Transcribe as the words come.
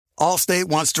Allstate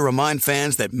wants to remind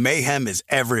fans that mayhem is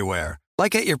everywhere,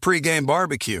 like at your pregame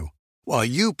barbecue. While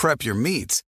you prep your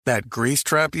meats, that grease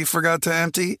trap you forgot to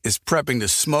empty is prepping to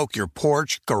smoke your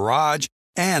porch, garage,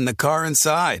 and the car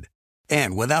inside.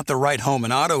 And without the right home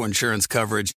and auto insurance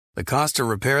coverage, the cost to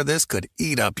repair this could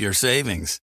eat up your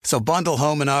savings. So bundle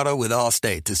home and auto with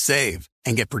Allstate to save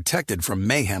and get protected from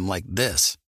mayhem like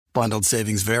this. Bundled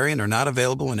savings vary and are not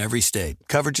available in every state.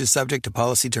 Coverage is subject to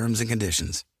policy terms and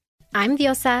conditions. I'm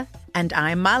Diosa. And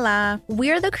I'm Mala.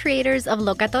 We're the creators of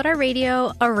Locatora Radio,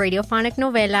 a radiophonic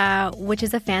novela, which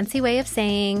is a fancy way of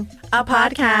saying a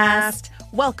podcast.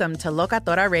 Welcome to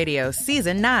Locatora Radio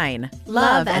Season 9.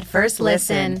 Love at First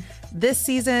Listen. This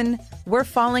season, we're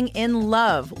falling in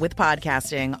love with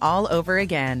podcasting all over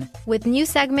again. With new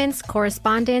segments,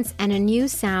 correspondence, and a new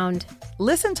sound.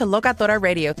 Listen to Locatora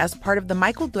Radio as part of the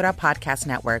Michael Dura Podcast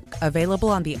Network. Available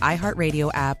on the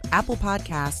iHeartRadio app, Apple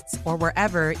Podcasts, or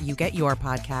wherever you get your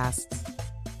podcasts.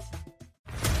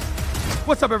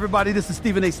 What's up, everybody? This is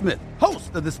Stephen A. Smith,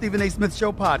 host of the Stephen A. Smith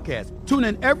Show podcast. Tune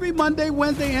in every Monday,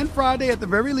 Wednesday, and Friday at the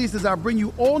very least as I bring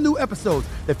you all new episodes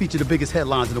that feature the biggest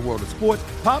headlines in the world of sports,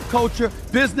 pop culture,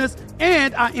 business,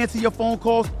 and I answer your phone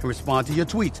calls and respond to your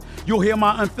tweets. You'll hear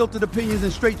my unfiltered opinions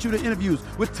and straight-shooter interviews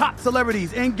with top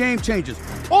celebrities and game changers.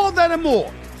 All that and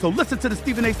more. So listen to the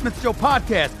Stephen A. Smith Show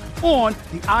podcast on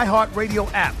the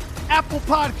iHeartRadio app, Apple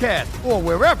Podcasts, or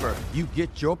wherever you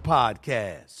get your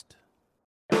podcast.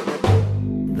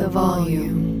 The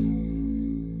volume.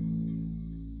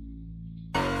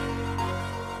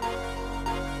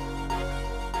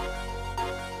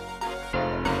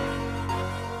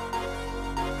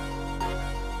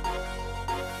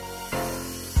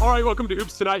 All right, welcome to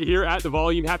Oops Tonight here at The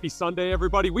Volume. Happy Sunday,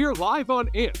 everybody. We are live on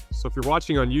AMP. So if you're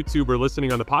watching on YouTube or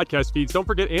listening on the podcast feeds, don't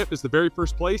forget AMP is the very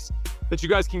first place that you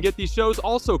guys can get these shows.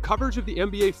 Also, coverage of the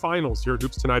NBA Finals here at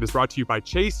Oops Tonight is brought to you by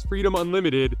Chase Freedom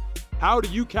Unlimited. How do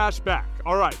you cash back?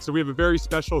 All right, so we have a very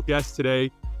special guest today,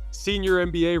 senior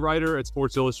NBA writer at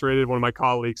Sports Illustrated, one of my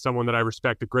colleagues, someone that I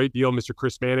respect a great deal. Mr.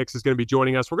 Chris Mannix is going to be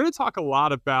joining us. We're going to talk a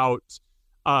lot about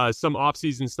some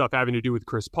offseason stuff having to do with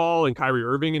Chris Paul and Kyrie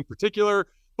Irving in particular.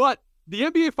 But the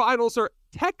NBA Finals are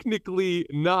technically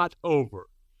not over.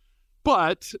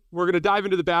 But we're going to dive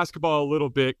into the basketball a little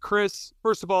bit. Chris,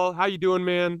 first of all, how you doing,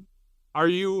 man? Are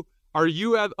you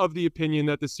of the opinion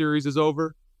that the series is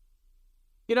over?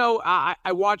 You know,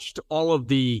 I watched all of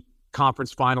the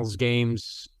conference finals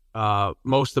games,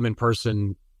 most of them in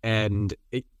person, and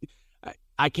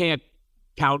I can't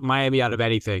count Miami out of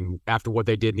anything after what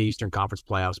they did in the Eastern Conference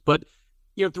playoffs. But,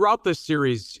 you know, throughout this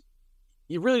series,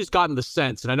 you've really just gotten the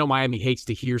sense, and I know Miami hates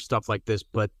to hear stuff like this,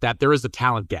 but that there is a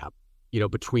talent gap, you know,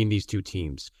 between these two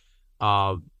teams.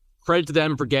 Credit to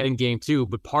them for getting game two,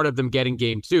 but part of them getting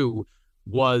game two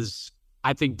was,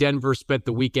 I think Denver spent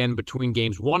the weekend between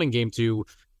games one and game two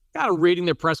kind of reading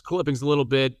their press clippings a little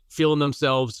bit, feeling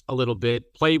themselves a little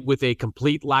bit, played with a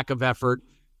complete lack of effort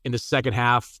in the second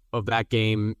half of that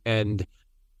game. And,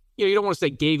 you know, you don't want to say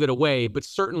gave it away, but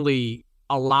certainly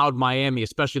allowed Miami,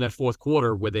 especially in that fourth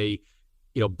quarter where they,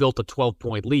 you know, built a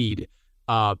 12-point lead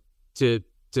to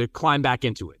climb back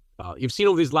into it. You've seen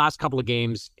over these last couple of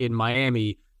games in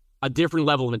Miami a different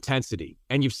level of intensity,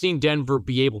 and you've seen Denver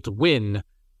be able to win,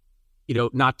 you know,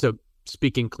 not to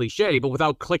speak in cliche, but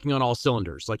without clicking on all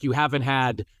cylinders. Like, you haven't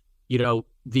had, you know,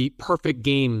 the perfect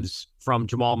games from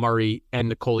Jamal Murray and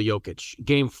Nikola Jokic.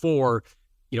 Game 4,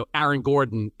 you know, Aaron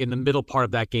Gordon in the middle part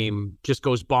of that game just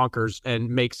goes bonkers and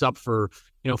makes up for,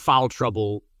 you know, foul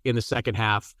trouble in the second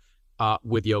half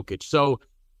with Jokic. So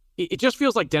it just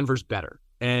feels like Denver's better.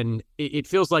 And it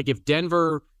feels like if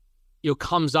Denver, you know,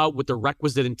 comes out with the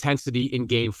requisite intensity in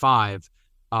game 5,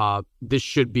 this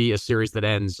should be a series that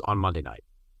ends on Monday night.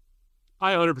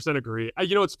 I 100% agree.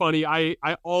 You know, it's funny. I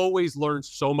always learn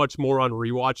so much more on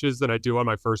rewatches than I do on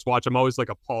my first watch. I'm always like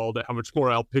appalled at how much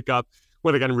more I'll pick up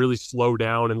when I can really slow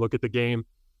down and look at the game.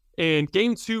 And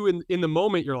game 2, in the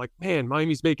moment, you're like, man,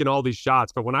 Miami's making all these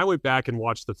shots. But when I went back and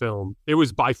watched the film, it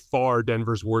was by far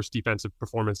Denver's worst defensive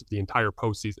performance of the entire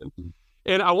postseason. Mm-hmm.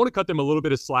 And I want to cut them a little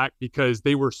bit of slack because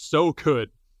they were so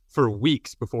good for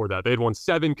weeks before that. They had won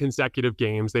 7 consecutive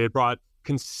games. They had brought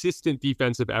consistent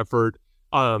defensive effort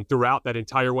throughout that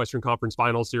entire Western Conference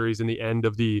Final series and the end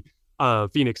of the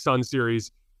Phoenix Suns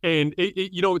series. And,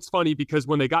 you know, it's funny because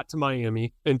when they got to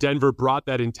Miami and Denver brought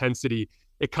that intensity,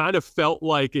 it kind of felt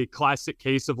like a classic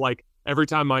case of, like, every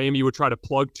time Miami would try to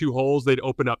plug 2 holes, they'd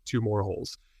open up 2 more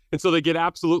holes. And so they get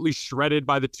absolutely shredded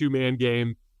by the 2-man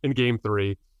game in game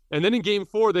 3. And then in game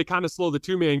 4, they kind of slow the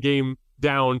 2-man game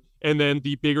down. And then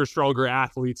the bigger, stronger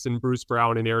athletes in Bruce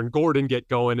Brown and Aaron Gordon get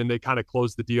going and they kind of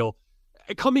close the deal.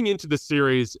 coming into the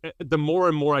series, the more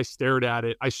and more I stared at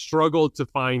it, I struggled to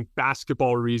find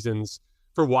basketball reasons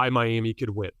for why Miami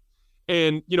could win.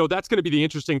 And, that's going to be the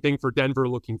interesting thing for Denver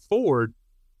looking forward,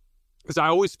 because I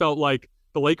always felt like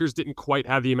the Lakers didn't quite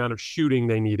have the amount of shooting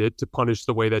they needed to punish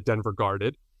the way that Denver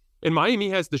guarded. And Miami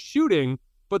has the shooting,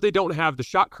 but they don't have the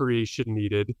shot creation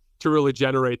needed to really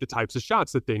generate the types of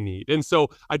shots that they need. And so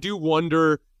I do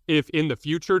wonder if in the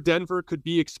future Denver could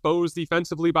be exposed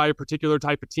defensively by a particular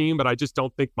type of team, but I just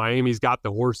don't think Miami's got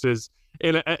the horses.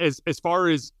 And as far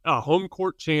as a home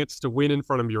court chance to win in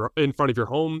front of your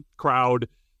home crowd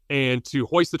and to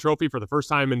hoist the trophy for the first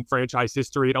time in franchise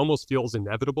history, it almost feels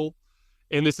inevitable.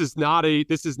 And this is not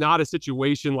a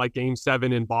situation like Game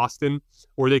 7 in Boston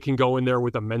where they can go in there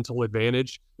with a mental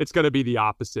advantage. It's going to be the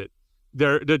opposite.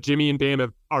 The Jimmy and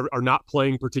Bam are not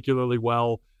playing particularly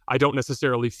well. I don't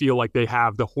necessarily feel like they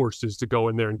have the horses to go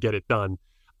in there and get it done.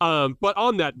 But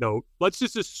on that note, let's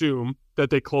just assume that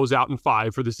they close out in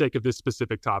 5 for the sake of this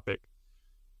specific topic.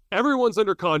 Everyone's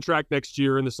under contract next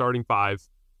year in the starting 5.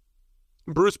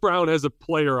 Bruce Brown has a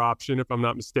player option, if I'm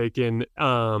not mistaken,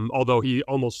 although he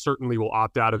almost certainly will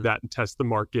opt out of that and test the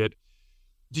market.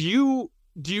 Do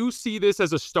you see this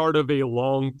as a start of a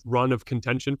long run of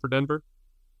contention for Denver?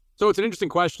 So it's an interesting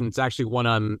question. It's actually one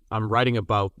I'm writing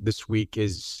about this week,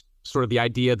 is sort of the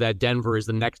idea that Denver is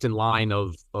the next in line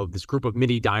of this group of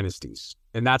mini dynasties.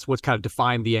 And that's what's kind of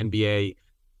defined the NBA,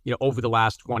 over the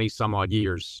last 20 some odd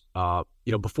years.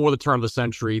 Before the turn of the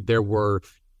century, there were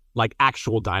like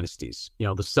actual dynasties,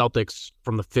 the Celtics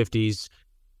from the 50s.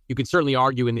 You can certainly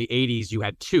argue in the 80s, you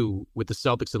had 2 with the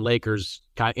Celtics and Lakers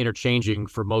kind of interchanging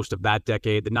for most of that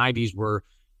decade. The 90s were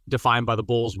defined by the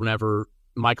Bulls whenever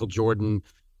Michael Jordan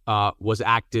was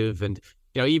active. And,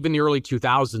 even the early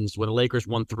 2000s, when the Lakers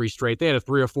won 3 straight, they had a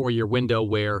 3 or 4 year window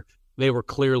where they were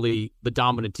clearly the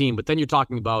dominant team. But then you're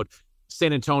talking about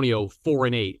San Antonio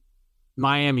 4-8,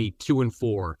 Miami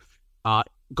 2-4,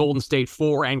 Golden State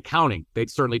 4 and counting. They'd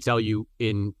certainly tell you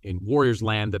in Warriors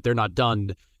land that they're not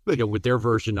done, with their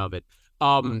version of it.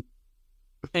 And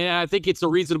I think it's a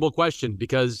reasonable question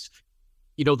because,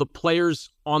 the players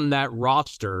on that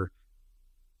roster,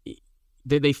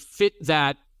 they fit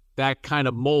that kind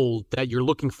of mold that you're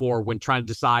looking for when trying to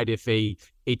decide if a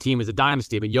team is a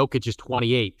dynasty. I mean, Jokic is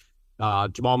 28.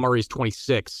 Jamal Murray is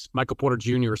 26. Michael Porter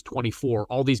Jr. is 24.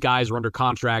 All these guys are under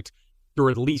contract through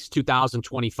at least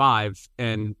 2025,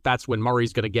 and that's when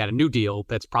Murray's going to get a new deal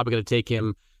that's probably going to take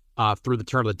him through the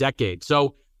turn of the decade.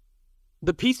 So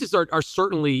the pieces are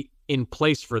certainly in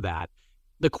place for that.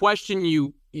 The question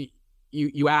you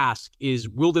ask is,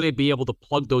 will they be able to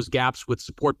plug those gaps with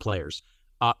support players?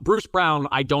 Bruce Brown,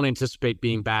 I don't anticipate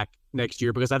being back next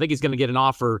year because I think he's going to get an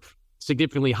offer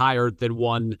significantly higher than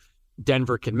one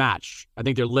Denver can match. I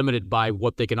think they're limited by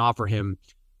what they can offer him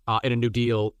in a new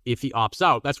deal if he opts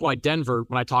out. That's why Denver,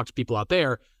 when I talk to people out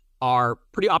there, are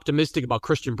pretty optimistic about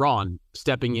Christian Braun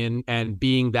stepping in and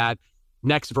being that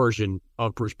next version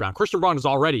of Bruce Brown. Christian Braun is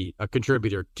already a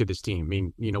contributor to this team. I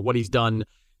mean, what he's done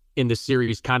in this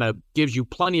series kind of gives you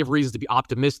plenty of reasons to be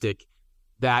optimistic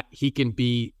that he can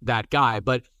be that guy.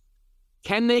 But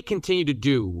can they continue to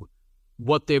do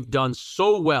what they've done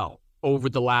so well over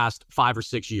the last 5 or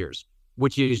 6 years,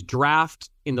 which is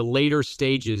draft in the later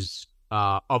stages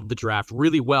of the draft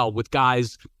really well with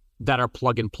guys that are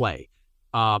plug and play?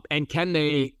 And can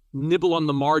they nibble on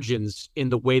the margins in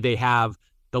the way they have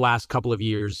the last couple of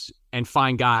years and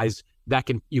find guys that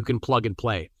you can plug and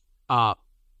play?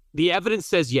 The evidence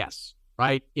says yes,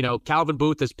 right? Calvin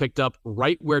Booth has picked up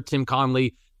right where Tim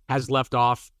Conley has left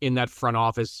off in that front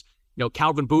office.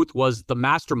 Calvin Booth was the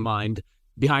mastermind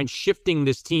behind shifting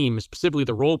this team, specifically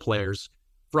the role players,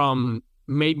 from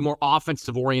maybe more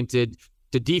offensive oriented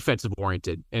to defensive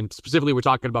oriented. And specifically, we're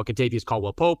talking about Kentavious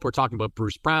Caldwell-Pope. We're talking about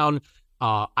Bruce Brown.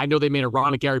 I know they made a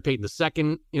run at Gary Payton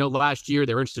II, last year.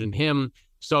 They're interested in him.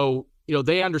 So,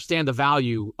 they understand the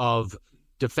value of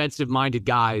defensive-minded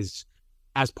guys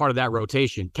as part of that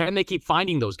rotation. Can they keep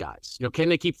finding those guys? Can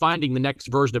they keep finding the next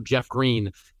version of Jeff Green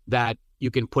that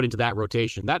you can put into that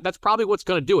rotation? That's probably what's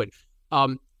going to do it.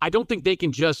 I don't think they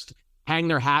can just hang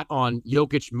their hat on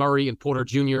Jokic, Murray, and Porter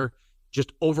Jr.,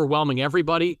 just overwhelming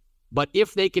everybody. But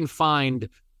if they can find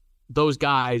those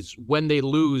guys when they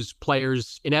lose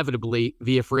players inevitably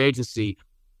via free agency,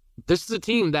 this is a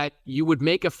team that you would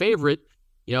make a favorite,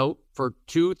 for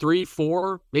 2, 3,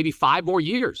 4, maybe 5 more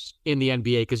years in the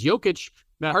NBA. Because Jokic,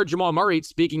 I heard Jamal Murray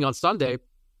speaking on Sunday,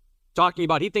 talking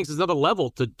about he thinks there's another level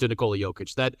to Nikola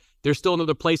Jokic, that there's still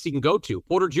another place he can go to.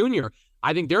 Porter Jr.,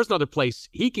 I think there's another place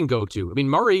he can go to. I mean,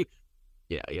 Murray,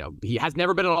 he has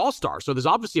never been an all-star, so there's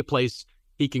obviously a place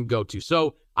he can go to.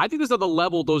 So I think there's another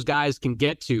level those guys can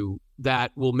get to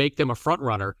that will make them a front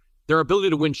runner. Their ability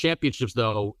to win championships,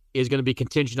 though, is going to be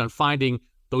contingent on finding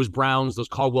those Browns, those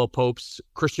Caldwell Popes,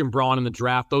 Christian Braun in the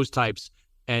draft, those types,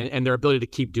 and their ability to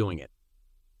keep doing it.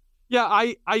 Yeah,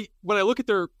 I when I look at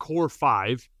their core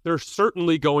five, they're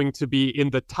certainly going to be in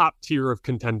the top tier of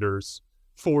contenders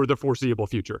for the foreseeable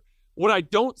future. What I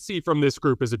don't see from this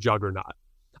group is a juggernaut.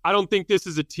 I don't think this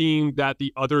is a team that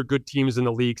the other good teams in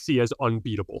the league see as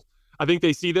unbeatable. I think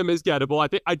they see them as gettable.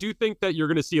 I do think that you're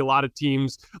going to see a lot of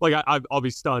teams, like I'll be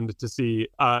stunned to see,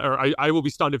 or I will be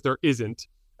stunned if there isn't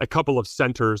a couple of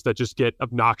centers that just get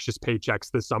obnoxious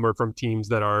paychecks this summer from teams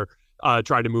that are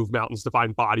trying to move mountains to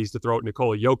find bodies to throw at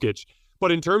Nikola Jokic.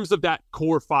 But in terms of that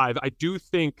core five, I do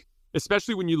think,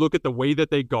 especially when you look at the way that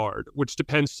they guard, which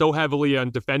depends so heavily on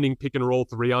defending pick and roll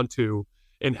 3-on-2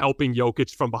 and helping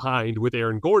Jokic from behind with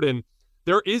Aaron Gordon,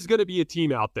 there is going to be a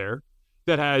team out there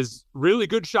that has really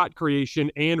good shot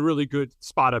creation and really good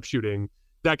spot up shooting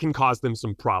that can cause them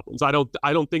some problems. I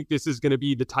don't think this is going to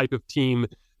be the type of team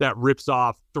that rips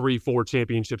off 3-4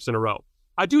 championships in a row.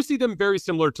 I do see them very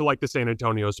similar to like the San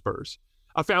Antonio Spurs,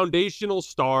 a foundational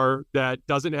star that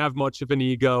doesn't have much of an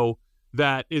ego,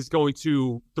 that is going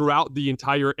to, throughout the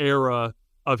entire era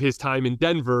of his time in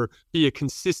Denver, be a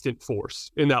consistent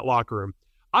force in that locker room.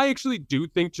 I actually do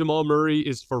think Jamal Murray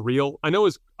is for real. I know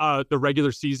his the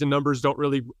regular season numbers don't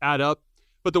really add up,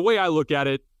 but the way I look at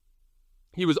it,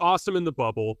 he was awesome in the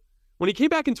bubble. When he came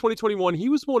back in 2021, he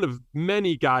was one of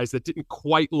many guys that didn't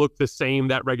quite look the same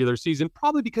that regular season,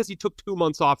 probably because he took 2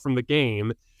 months off from the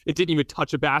game and didn't even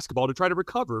touch a basketball to try to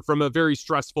recover from a very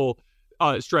stressful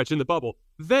stretch in the bubble.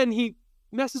 Then he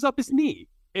messes up his knee,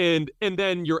 and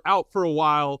then you're out for a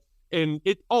while, and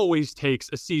it always takes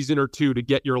a season or two to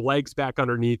get your legs back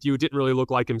underneath you. It didn't really look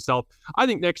like himself. I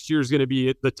think next year is going to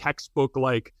be the textbook,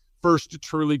 like, first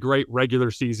truly great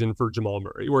regular season for Jamal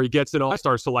Murray, where he gets an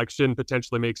all-star selection,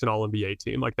 potentially makes an all-NBA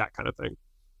team, like that kind of thing.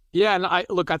 Yeah, and I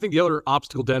think the other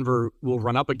obstacle Denver will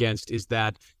run up against is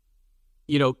that,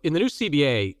 in the new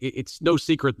CBA, it's no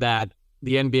secret that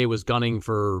the NBA was gunning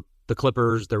for the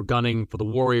Clippers, they're gunning for the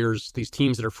Warriors, these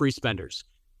teams that are free spenders.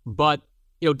 But,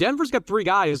 Denver's got 3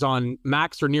 guys on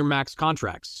max or near max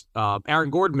contracts. Aaron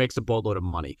Gordon makes a boatload of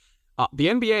money. The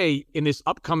NBA in this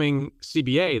upcoming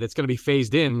CBA that's going to be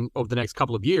phased in over the next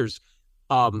couple of years,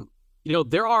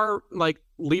 there are like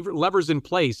levers in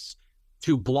place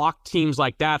to block teams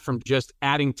like that from just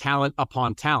adding talent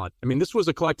upon talent. I mean, this was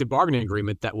a collective bargaining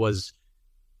agreement that was,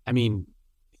 I don't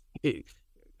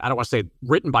want to say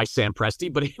written by Sam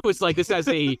Presti, but it was like this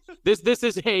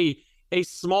is a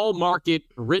small market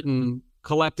written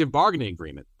collective bargaining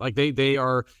agreement. Like they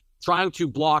are trying to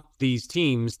block these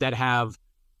teams that have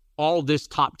all this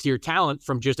top tier talent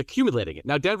from just accumulating it.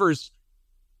 Now, Denver's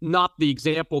not the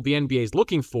example the NBA is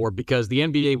looking for, because the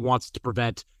NBA wants to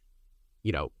prevent,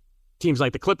 teams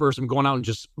like the Clippers from going out and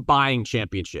just buying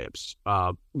championships.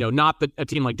 Not that a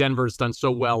team like Denver has done so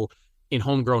well in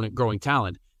homegrown and growing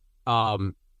talent.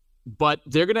 But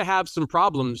they're going to have some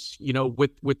problems,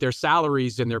 with their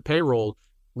salaries and their payroll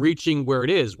reaching where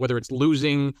it is, whether it's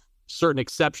losing certain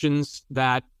exceptions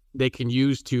that they can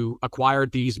use to acquire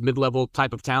these mid-level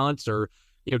type of talents, or,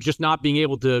 just not being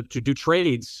able to do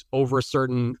trades over a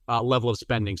certain level of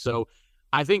spending. So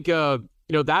I think,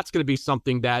 that's going to be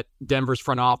something that Denver's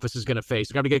front office is going to face.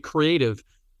 They're going to get creative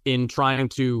in trying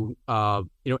to,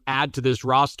 add to this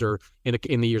roster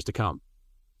in the years to come.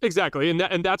 Exactly.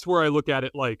 And that's where I look at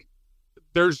it like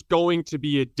there's going to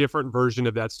be a different version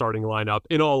of that starting lineup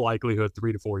in all likelihood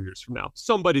 3 to 4 years from now.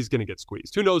 Somebody's going to get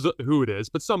squeezed. Who knows who it is,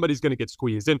 but somebody's going to get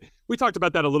squeezed. And we talked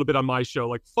about that a little bit on my show.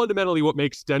 Like, fundamentally what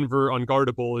makes Denver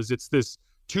unguardable is it's this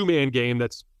 2-man game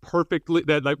that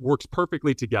works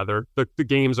perfectly together. The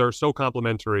games are so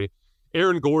complementary.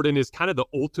 Aaron Gordon is kind of the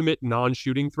ultimate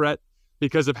non-shooting threat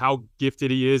because of how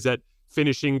gifted he is at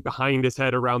finishing behind his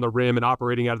head around the rim and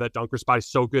operating out of that dunker spot. He's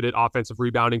so good at offensive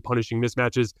rebounding, punishing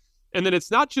mismatches. And then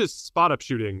it's not just spot-up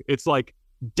shooting. It's like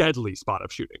deadly spot-up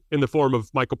shooting in the form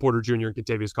of Michael Porter Jr. and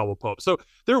Kentavious Caldwell-Pope. So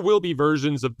there will be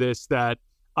versions of this that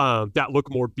look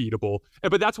more beatable.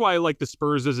 But that's why I like the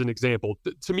Spurs as an example.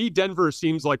 To me, Denver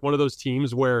seems like one of those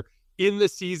teams where in the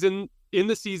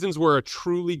seasons where a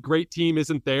truly great team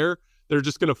isn't there, they're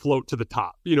just going to float to the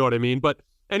top. You know what I mean? But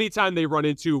anytime they run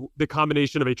into the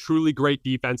combination of a truly great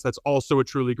defense that's also a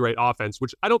truly great offense,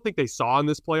 which I don't think they saw in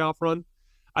this playoff run,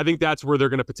 I think that's where they're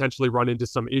going to potentially run into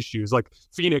some issues. Like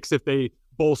Phoenix, if they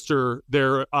bolster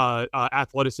their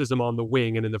athleticism on the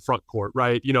wing and in the front court,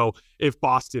 right? If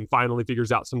Boston finally figures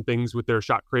out some things with their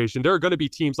shot creation, there are going to be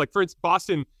teams like, for instance,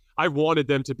 Boston. I wanted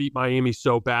them to beat Miami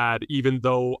so bad, even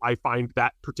though I find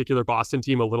that particular Boston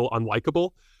team a little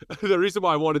unlikable. The reason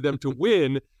why I wanted them to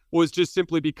win was just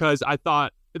simply because I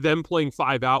thought them playing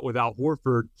 5 out with Al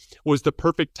Horford was the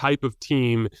perfect type of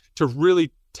team to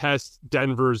really test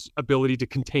Denver's ability to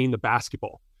contain the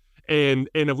basketball. And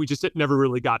we just never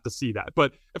really got to see that.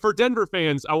 But for Denver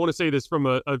fans, I want to say this from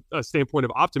a standpoint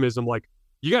of optimism, like,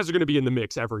 you guys are going to be in the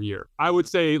mix every year. I would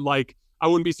say, like, I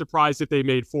wouldn't be surprised if they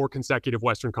made 4 consecutive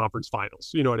Western Conference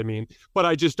Finals. You know what I mean? But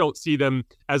I just don't see them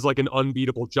as like an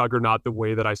unbeatable juggernaut the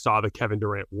way that I saw the Kevin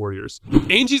Durant Warriors.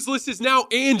 Angie's List is now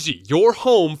Angie, your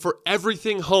home for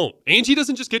everything home. Angie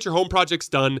doesn't just get your home projects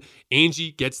done.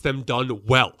 Angie gets them done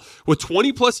well. With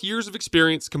 20 plus years of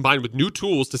experience combined with new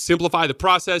tools to simplify the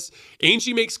process,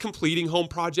 Angie makes completing home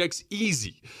projects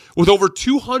easy. With over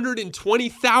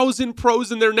 220,000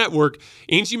 pros in their network,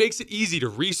 Angie makes it easy to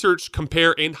research,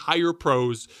 compare, and hire pros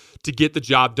to get the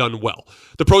job done well.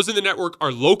 The pros in the network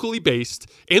are locally based,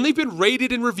 and they've been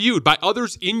rated and reviewed by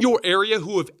others in your area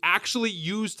who have actually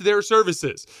used their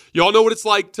services. You all know what it's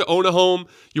like to own a home.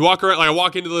 You walk around, like I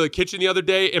walk into the kitchen the other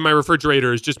day, and my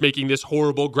refrigerator is just making this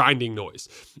horrible grinding noise.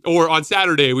 Or on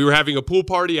Saturday, we were having a pool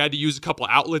party. I had to use a couple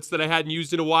outlets that I hadn't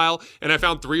used in a while, and I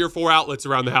found 3 or 4 outlets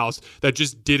around the house that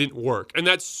just didn't work. And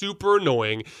that's super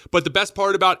annoying. But the best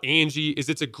part about Angie is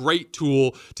it's a great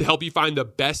tool to help you find the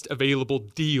best available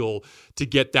deal to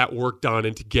get that work done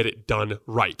and to get it done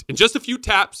right. In just a few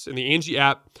taps in the Angie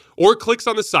app or clicks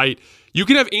on the site, you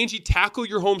can have Angie tackle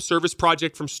your home service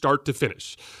project from start to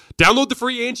finish. Download the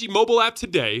free Angie mobile app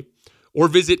today or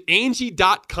visit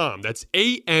Angie.com. That's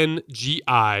ANGI.com.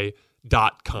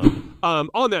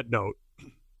 On that note,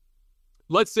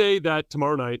 let's say that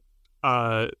tomorrow night,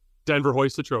 Denver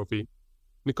hoists the trophy.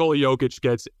 Nikola Jokic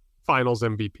gets Finals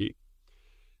MVP.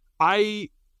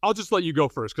 I'll just let you go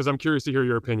first because I'm curious to hear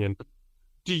your opinion.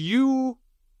 Do you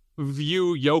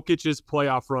view Jokic's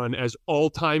playoff run as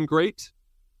all-time great?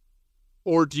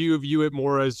 Or do you view it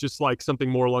more as just like something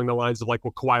more along the lines of like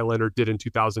what Kawhi Leonard did in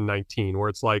 2019, where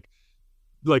it's like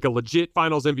a legit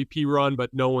Finals MVP run,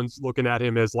 but no one's looking at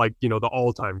him as like, you know, the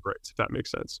all-time greats, if that makes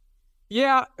sense?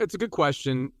 Yeah, it's a good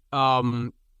question.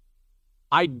 I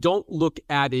don't look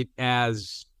at it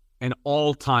as an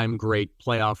all-time great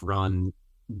playoff run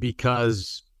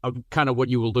because of kind of what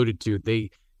you alluded to. They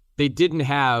didn't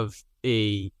have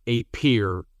a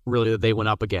peer really that they went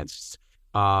up against,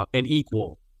 an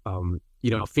equal.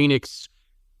 Phoenix,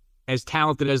 as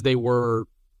talented as they were,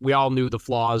 we all knew the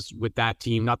flaws with that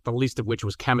team, not the least of which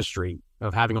was chemistry,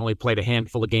 of having only played a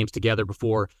handful of games together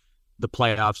before the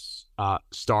playoffs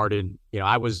started. You know,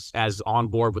 I was as on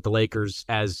board with the Lakers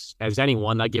as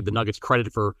anyone. I give the Nuggets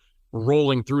credit for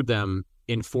rolling through them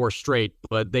in 4 straight,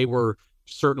 but they were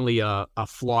certainly a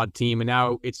flawed team. And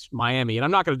now it's Miami. And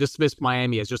I'm not going to dismiss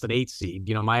Miami as just an 8 seed.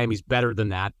 You know, Miami's better than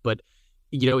that. But,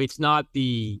 you know, it's not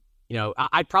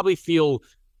I'd probably feel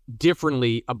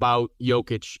differently about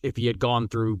Jokic if he had gone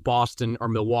through Boston or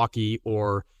Milwaukee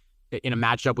or in a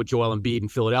matchup with Joel Embiid in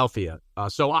Philadelphia.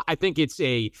 So I think it's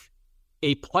a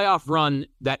playoff run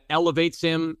that elevates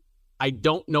him. I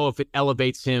don't know if it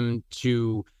elevates him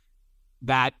to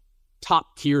that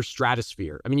top tier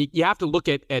stratosphere. I mean, you have to look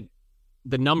at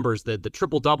the numbers, the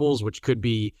triple doubles, which could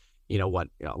be,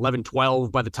 11,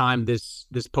 12 by the time this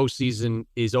postseason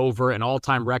is over, an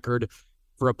all-time record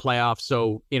for a playoff.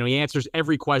 So, he answers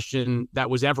every question that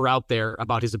was ever out there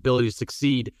about his ability to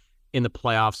succeed in the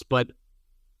playoffs. But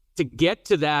to get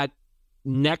to that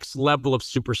next level of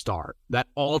superstar, that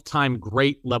all-time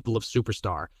great level of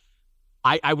superstar,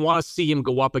 I want to see him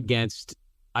go up against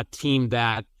a team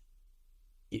that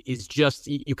is just,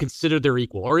 you consider they're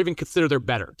equal or even consider they're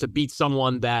better, to beat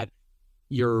someone that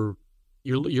you're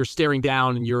staring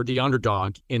down and you're the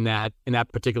underdog in that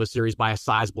particular series by a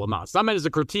sizable amount. It's not meant as a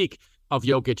critique of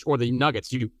Jokic or the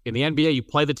Nuggets. In the NBA, you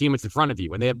play the team that's in front of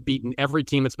you, and they have beaten every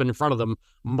team that's been in front of them,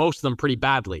 most of them pretty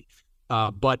badly.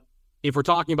 But if we're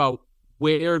talking about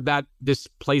where this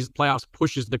playoffs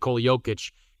pushes Nikola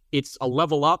Jokic, it's a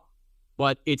level up,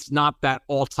 but it's not that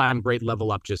all-time great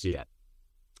level up just yet.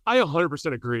 I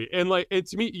 100% agree. And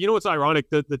to me, what's ironic,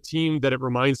 that the team that it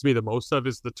reminds me the most of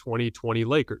is the 2020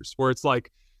 Lakers, where it's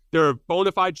like they're a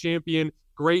bona fide champion,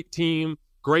 great team,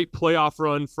 great playoff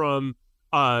run from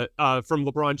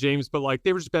LeBron James, but like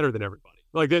they were just better than everybody.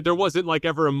 Like there wasn't like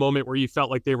ever a moment where you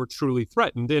felt like they were truly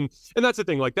threatened. And that's the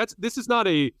thing. Like this is not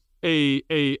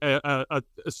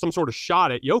some sort of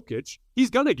shot at Jokic. He's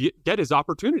gonna get his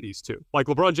opportunities too. Like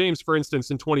LeBron James, for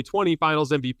instance, in 2020 Finals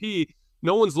MVP.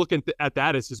 No one's looking at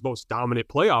that as his most dominant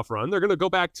playoff run. They're going to go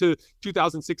back to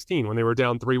 2016 when they were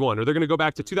down 3-1, or they're going to go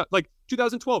back to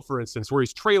 2012, for instance, where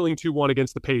he's trailing 2-1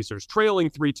 against the Pacers, trailing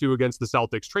 3-2 against the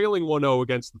Celtics, trailing 1-0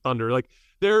 against the Thunder.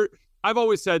 I've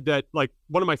always said that like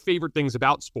one of my favorite things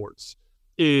about sports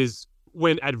is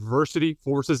when adversity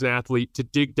forces an athlete to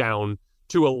dig down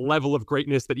to a level of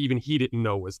greatness that even he didn't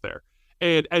know was there.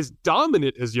 And as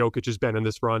dominant as Jokic has been in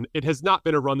this run, it has not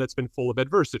been a run that's been full of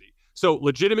adversity. So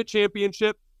legitimate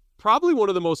championship, probably one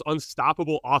of the most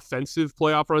unstoppable offensive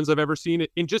playoff runs I've ever seen.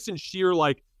 And just in sheer,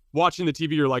 like, watching the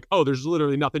TV, you're like, oh, there's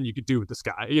literally nothing you could do with this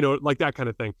guy, like that kind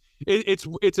of thing.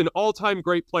 It's an all-time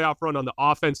great playoff run on the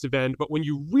offensive end. But when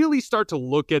you really start to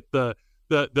look at the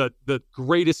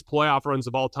greatest playoff runs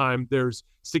of all time, there's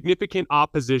significant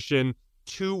opposition,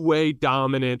 two-way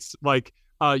dominance, like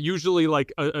usually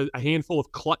like a handful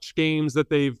of clutch games that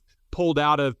they've pulled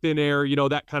out of thin air,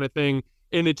 that kind of thing.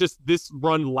 And this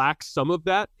run lacks some of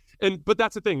that. But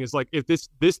that's the thing, is like, if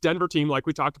this Denver team, like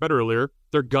we talked about earlier,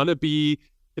 they're gonna be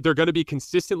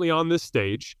consistently on this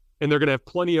stage, and they're gonna have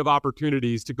plenty of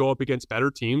opportunities to go up against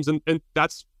better teams, and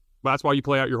that's why you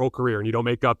play out your whole career, and you don't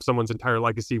make up someone's entire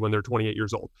legacy when they're 28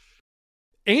 years old.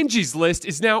 Angie's List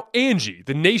is now Angie,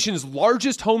 the nation's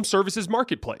largest home services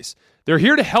marketplace. They're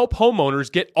here to help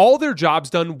homeowners get all their jobs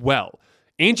done well.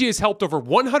 Angie has helped over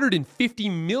 150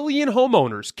 million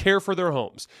homeowners care for their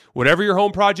homes. Whatever your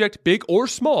home project, big or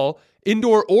small,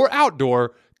 indoor or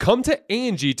outdoor, come to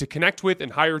Angie to connect with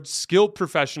and hire skilled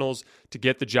professionals to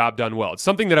get the job done well. It's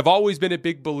something that I've always been a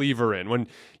big believer in.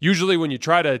 Usually when you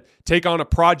try to take on a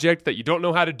project that you don't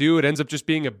know how to do, it ends up just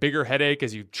being a bigger headache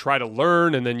as you try to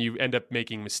learn, and then you end up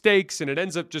making mistakes, and it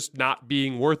ends up just not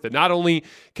being worth it. Not only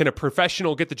can a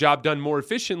professional get the job done more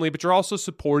efficiently, but you're also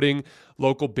supporting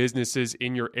local businesses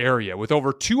in your area. With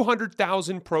over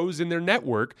 200,000 pros in their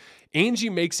network, Angie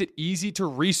makes it easy to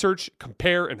research,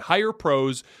 compare, and hire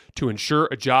pros to ensure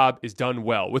a job is done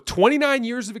well. With 29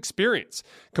 years of experience,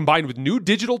 combined with new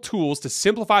digital tools to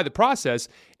simplify the process,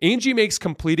 Angie makes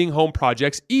completing home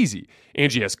projects easy.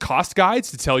 Angie has cost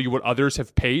guides to tell you what others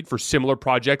have paid for similar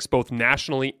projects both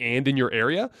nationally and in your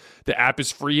area. The app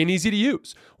is free and easy to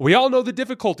use. We all know the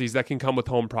difficulties that can come with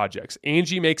home projects.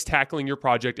 Angie makes tackling your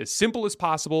project as simple as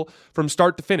possible from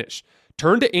start to finish.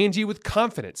 Turn to Angie with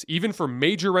confidence, even for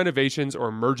major renovations or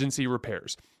emergency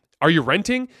repairs. Are you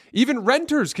renting? Even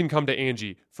renters can come to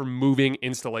Angie for moving,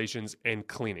 installations, and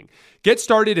cleaning. Get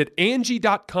started at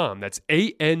Angie.com. That's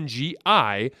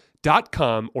ANGI.com,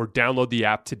 or download the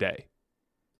app today.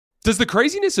 Does the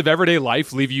craziness of everyday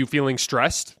life leave you feeling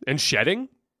stressed and shedding?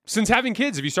 Since having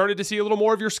kids, have you started to see a little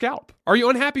more of your scalp? Are you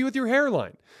unhappy with your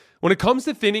hairline? When it comes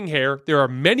to thinning hair, there are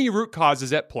many root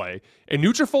causes at play, and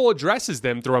Nutrafol addresses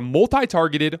them through a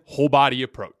multi-targeted, whole-body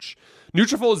approach.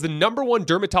 Nutrafol is the #1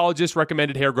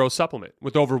 dermatologist-recommended hair growth supplement,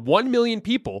 with over 1 million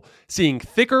people seeing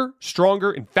thicker,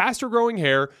 stronger, and faster-growing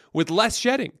hair with less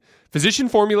shedding.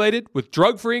 Physician-formulated with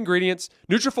drug-free ingredients,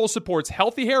 Nutrafol supports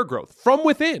healthy hair growth from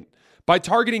within by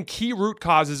targeting key root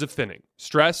causes of thinning: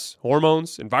 stress,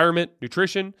 hormones, environment,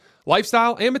 nutrition,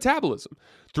 lifestyle, and metabolism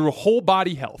through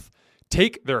whole-body health.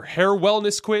 Take their hair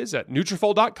wellness quiz at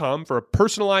Nutrafol.com for a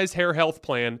personalized hair health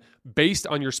plan based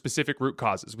on your specific root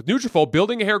causes. With Nutrafol,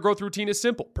 building a hair growth routine is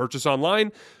simple. Purchase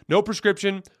online, no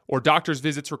prescription or doctor's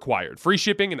visits required. Free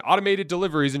shipping and automated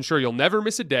deliveries ensure you'll never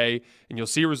miss a day, and you'll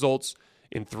see results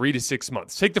in 3 to 6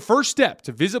 months. Take the first step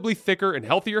to visibly thicker and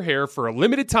healthier hair. For a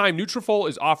limited time, Nutrafol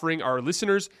is offering our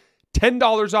listeners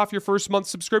 $10 off your first month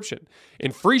subscription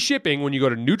and free shipping when you go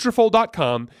to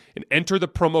Nutrafol.com and enter the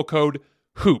promo code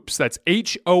HOOPS. That's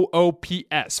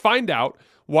HOOPS. Find out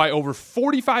why over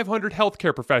 4,500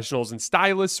 healthcare professionals and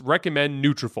stylists recommend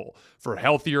Nutrafol for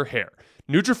healthier hair.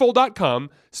 Nutrafol.com,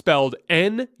 spelled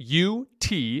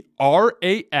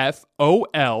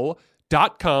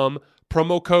Nutrafol.com,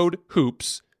 promo code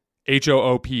HOOPS,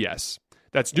 HOOPS.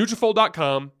 That's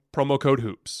Nutrafol.com, promo code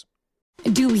HOOPS.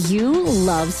 Do you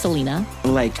love Selena?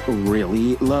 Like,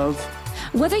 really love?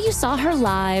 Whether you saw her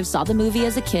live, saw the movie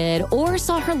as a kid, or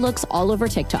saw her looks all over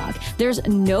TikTok, there's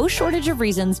no shortage of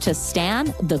reasons to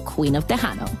stan the Queen of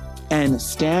Tejano. And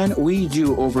Stan, we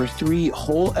do over 3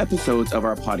 whole episodes of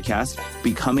our podcast,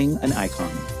 Becoming an Icon.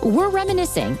 We're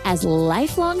reminiscing as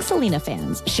lifelong Selena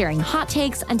fans, sharing hot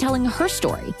takes and telling her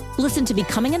story. Listen to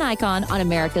Becoming an Icon on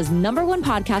America's #1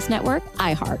 podcast network,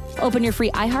 iHeart. Open your free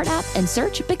iHeart app and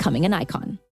search Becoming an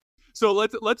Icon. So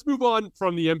let's move on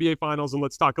from the NBA Finals, and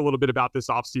let's talk a little bit about this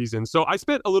offseason. So I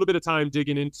spent a little bit of time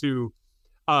digging into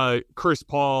Chris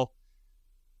Paul,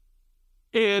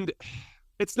 and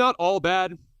it's not all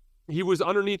bad. He was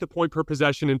underneath a point per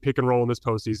possession in pick and roll in this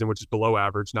postseason, which is below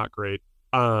average, not great.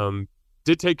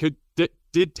 Did take a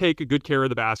good care of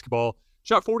the basketball.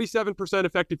 Shot 47%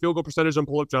 effective field goal percentage on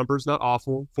pull-up jumpers, not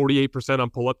awful. 48%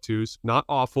 on pull-up twos, not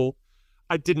awful.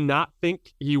 I did not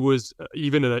think he was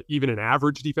even an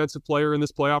average defensive player in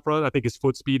this playoff run. I think his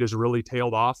foot speed has really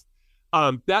tailed off.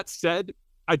 That said,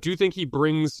 I do think he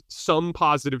brings some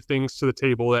positive things to the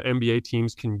table that NBA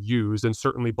teams can use and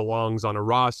certainly belongs on a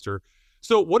roster.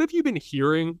 So what have you been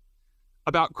hearing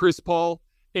about Chris Paul?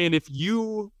 And if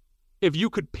you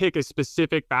could pick a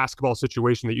specific basketball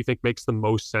situation that you think makes the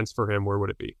most sense for him, where would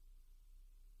it be?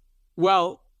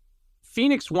 Well,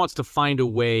 Phoenix wants to find a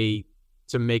way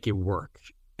to make it work.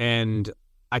 And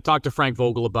I talked to Frank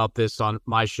Vogel about this on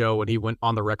my show, and he went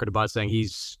on the record about saying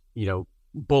he's,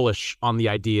 bullish on the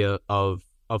idea of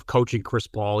coaching Chris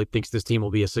Paul. He thinks this team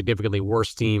will be a significantly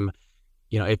worse team,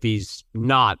 if he's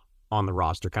not on the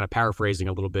roster, kind of paraphrasing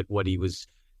a little bit what he was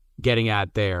getting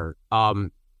at there.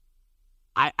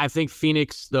 I think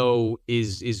Phoenix, though,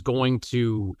 is going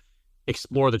to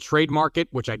explore the trade market,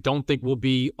 which I don't think will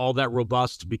be all that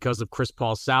robust because of Chris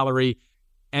Paul's salary.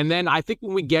 And then I think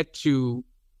when we get to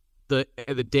the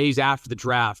days after the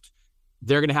draft,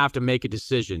 they're going to have to make a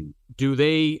decision. Do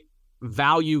they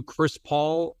value Chris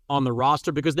Paul on the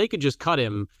roster? Because they could just cut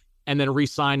him and then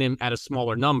re-sign him at a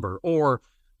smaller number. Or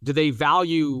do they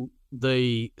value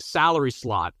the salary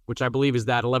slot, which I believe is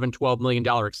that $11-12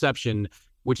 million exception,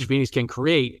 which Phoenix can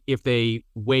create if they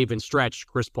waive and stretch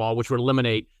Chris Paul, which would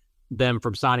eliminate them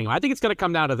from signing him. I think it's going to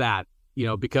come down to that,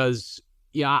 because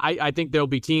I think there'll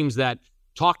be teams that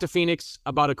talk to Phoenix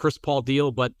about a Chris Paul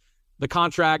deal, but the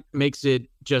contract makes it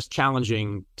just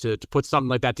challenging to put something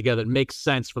like that together that makes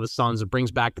sense for the Suns and brings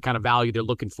back the kind of value they're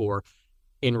looking for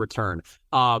in return.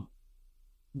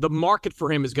 The market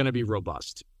for him is going to be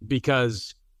robust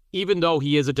because even though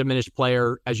he is a diminished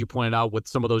player, as you pointed out with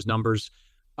some of those numbers,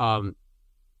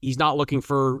 he's not looking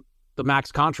for the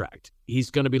max contract.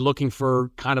 He's going to be looking for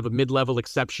kind of a mid-level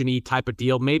exception-y type of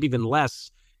deal, maybe even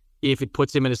less if it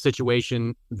puts him in a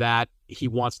situation that he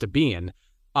wants to be in.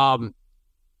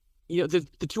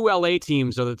 The two LA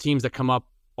teams are the teams that come up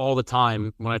all the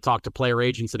time when I talk to player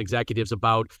agents and executives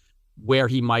about where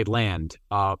he might land.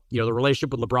 The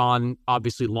relationship with LeBron,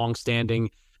 obviously longstanding.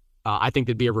 I think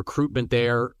there'd be a recruitment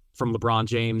there from LeBron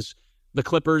James. The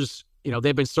Clippers,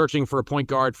 they've been searching for a point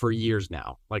guard for years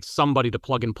now, like somebody to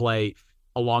plug and play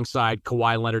alongside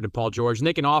Kawhi Leonard and Paul George. And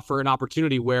they can offer an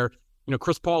opportunity where,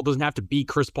 Chris Paul doesn't have to be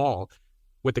Chris Paul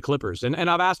with the Clippers. And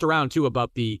I've asked around too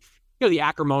about the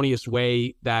acrimonious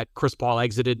way that Chris Paul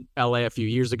exited LA a few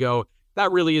years ago.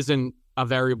 That really isn't a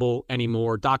variable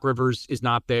anymore. Doc Rivers is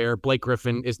not there. Blake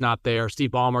Griffin is not there.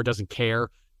 Steve Ballmer doesn't care.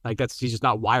 He's just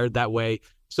not wired that way.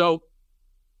 So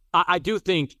I do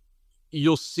think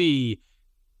you'll see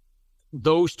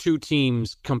those two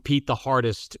teams compete the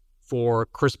hardest for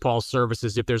Chris Paul's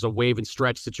services if there's a wave and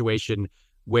stretch situation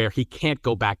where he can't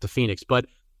go back to Phoenix. But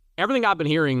everything I've been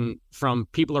hearing from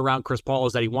people around Chris Paul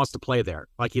is that he wants to play there.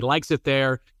 He likes it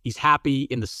there. He's happy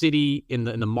in the city, in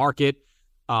the market,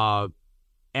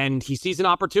 and he sees an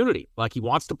opportunity. He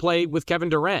wants to play with Kevin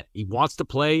Durant. He wants to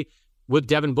play with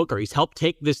Devin Booker. He's helped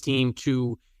take this team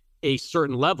to a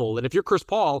certain level. And if you're Chris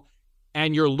Paul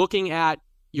and you're looking at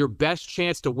your best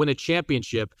chance to win a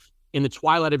championship in the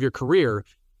twilight of your career,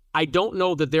 I don't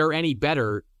know that they're any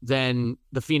better than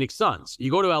the Phoenix Suns.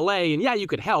 You go to LA and you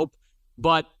could help,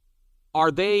 but are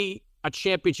they a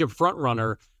championship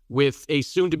frontrunner with a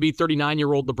soon-to-be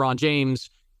 39-year-old LeBron James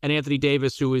and Anthony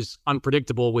Davis, who is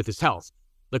unpredictable with his health?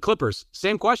 The Clippers,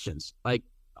 same questions.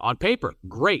 On paper,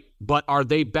 great, but are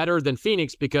they better than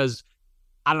Phoenix? Because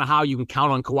I don't know how you can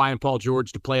count on Kawhi and Paul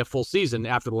George to play a full season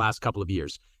after the last couple of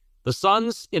years. The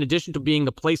Suns, in addition to being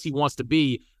the place he wants to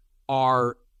be,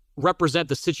 represent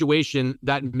the situation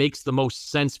that makes the most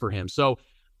sense for him. So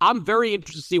I'm very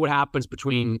interested to see what happens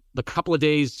between the couple of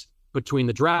days between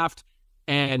the draft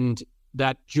and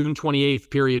that June 28th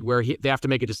period where they have to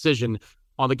make a decision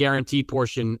on the guaranteed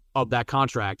portion of that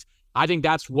contract. I think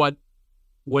that's what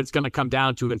it's going to come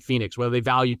down to in Phoenix, whether they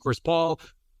value Chris Paul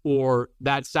or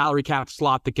that salary cap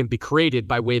slot that can be created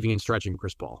by waiving and stretching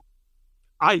Chris Paul.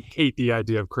 I hate the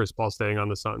idea of Chris Paul staying on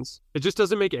the Suns. It just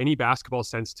doesn't make any basketball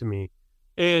sense to me.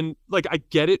 And I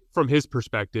get it from his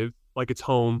perspective, it's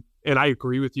home. And I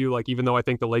agree with you. Even though I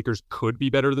think the Lakers could be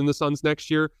better than the Suns next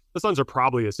year, the Suns are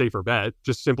probably a safer bet,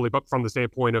 just simply from the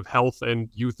standpoint of health and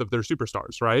youth of their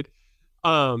superstars, right?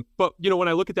 But when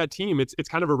I look at that team, it's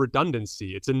kind of a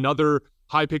redundancy. It's another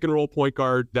high pick and roll point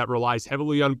guard that relies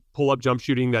heavily on pull-up jump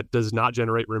shooting that does not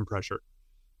generate rim pressure.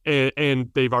 And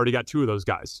they've already got two of those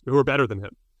guys who are better than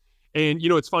him. And,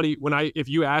 it's funny if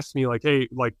you asked me hey,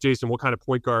 Jason, what kind of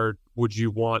point guard would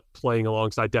you want playing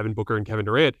alongside Devin Booker and Kevin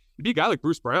Durant? It'd be a guy like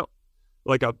Bruce Brown,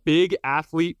 a big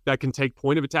athlete that can take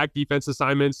point of attack defense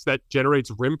assignments that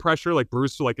generates rim pressure.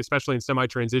 Bruce, especially in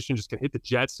semi-transition, just can hit the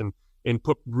jets and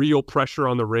put real pressure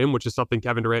on the rim, which is something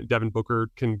Kevin Durant and Devin Booker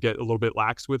can get a little bit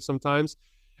lax with sometimes.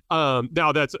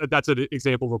 Now that's an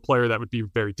example of a player that would be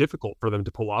very difficult for them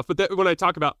to pull off. But when I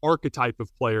talk about archetype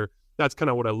of player, that's kind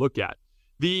of what I look at.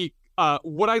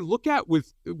 What I look at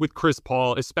with Chris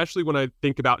Paul, especially when I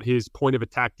think about his point of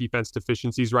attack defense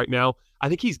deficiencies right now, I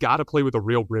think he's got to play with a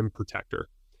real rim protector.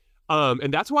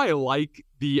 And that's why I like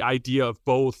the idea of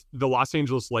both the Los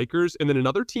Angeles Lakers and then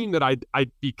another team that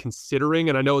I'd be considering,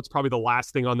 and I know it's probably the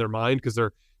last thing on their mind because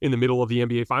they're in the middle of the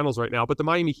NBA Finals right now, but the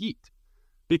Miami Heat.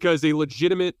 Because a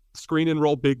legitimate screen and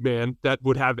roll big man that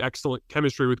would have excellent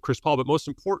chemistry with Chris Paul, but most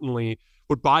importantly,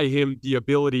 would buy him the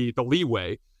ability, the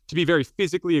leeway to be very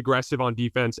physically aggressive on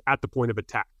defense at the point of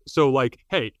attack. So like,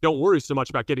 hey, don't worry so much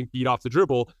about getting beat off the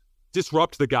dribble,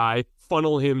 disrupt the guy,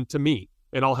 funnel him to me,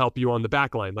 and I'll help you on the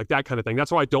back line, like that kind of thing.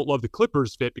 That's why I don't love the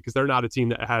Clippers fit, because they're not a team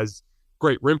that has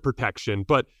great rim protection.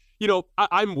 But, you know,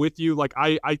 I'm with you. Like,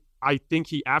 I think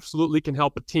he absolutely can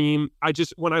help a team.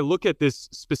 When I look at this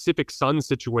specific Suns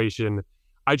situation,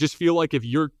 I just feel like if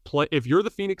you're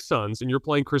the Phoenix Suns and you're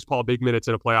playing Chris Paul big minutes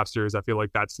in a playoff series, I feel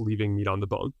like that's leaving meat on the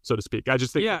bone, so to speak. I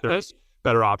just think there's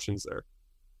better options there.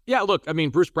 Yeah, look, I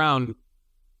mean, Bruce Brown,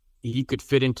 he could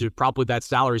fit into probably that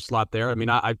salary slot there. I mean,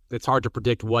 it's hard to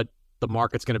predict what the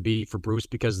market's going to be for Bruce,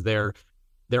 because there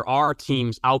are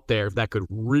teams out there that could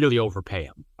really overpay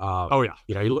him.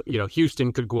 You know,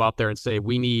 Houston could go out there and say,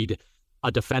 we need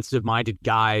a defensive-minded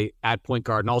guy at point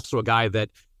guard, and also a guy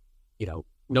that, you know,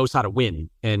 knows how to win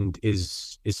and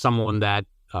is someone that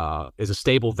is a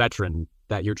stable veteran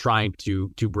that you're trying to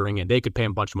bring in. They could pay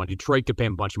him a bunch of money. Detroit could pay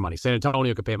him a bunch of money. San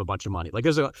Antonio could pay him a bunch of money. Like,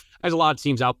 there's a lot of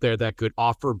teams out there that could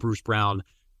offer Bruce Brown,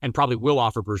 and probably will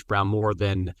offer Bruce Brown more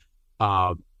than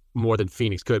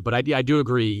Phoenix could. But I do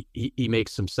agree he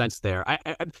makes some sense there.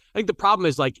 I think the problem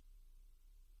is, like,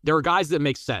 there are guys that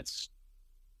make sense,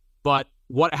 but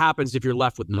what happens if you're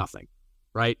left with nothing,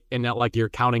 right? And that, like, you're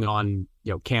counting on,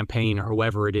 you know, Campaign or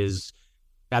whoever it is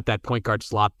at that point guard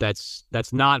slot that's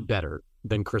not better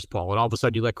than Chris Paul, and all of a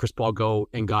sudden you let Chris Paul go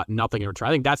and got nothing in return.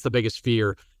 I think that's the biggest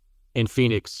fear in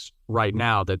Phoenix right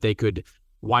now, that they could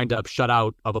wind up shut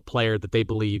out of a player that they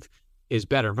believe is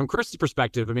better. From Chris's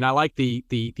perspective, I mean, I like the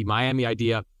Miami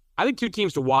idea. I think two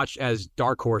teams to watch as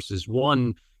dark horses.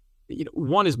 One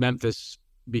is Memphis,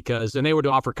 because, and they were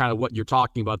to offer kind of what you're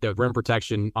talking about there, rim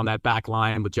protection on that back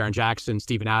line with Jaren Jackson,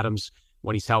 Steven Adams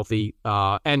when he's healthy.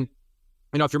 And,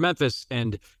 you know, if you're Memphis,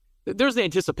 and there's the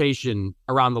anticipation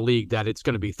around the league that it's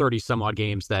going to be 30 some odd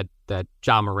games that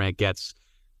Ja Morant gets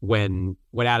when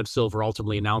Adam Silver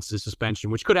ultimately announces his suspension,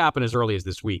 which could happen as early as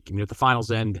this week. I mean, if the finals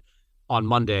end on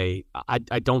Monday, I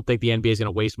don't think the NBA is going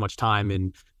to waste much time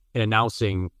in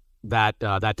announcing that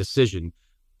decision.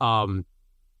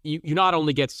 You not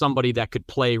only get somebody that could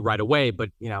play right away,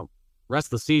 but, you know, rest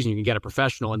of the season you can get a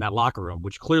professional in that locker room,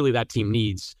 which clearly that team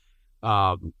needs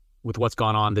with what's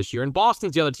gone on this year. And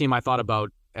Boston's the other team I thought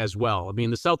about as well. I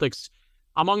mean, the Celtics,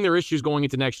 among their issues going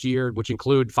into next year, which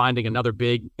include finding another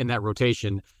big in that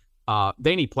rotation,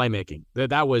 they need playmaking.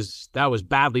 That was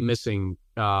badly missing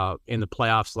in the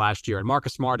playoffs last year. And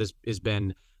Marcus Smart has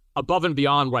been above and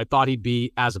beyond what I thought he'd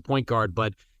be as a point guard.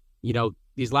 But, you know,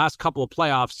 these last couple of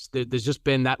playoffs, there's just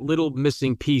been that little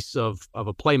missing piece of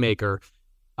a playmaker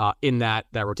in that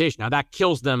rotation. Now, that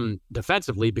kills them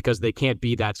defensively, because they can't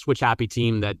be that switch-happy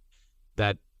team that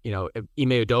you know,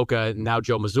 Ime Udoka and now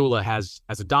Joe Mazzulla has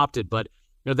adopted. But,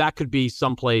 you know, that could be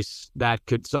someplace a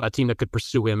team that could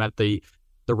pursue him at the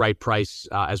right price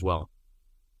as well.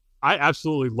 I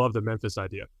absolutely love the Memphis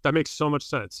idea. That makes so much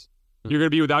sense. You're going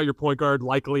to be without your point guard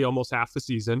likely almost half the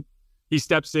season. He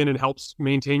steps in and helps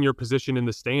maintain your position in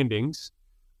the standings.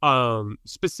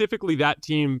 Specifically, that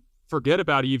team, forget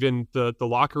about even the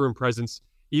locker room presence,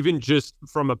 even just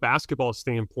from a basketball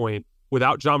standpoint.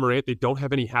 Without Ja Morant, they don't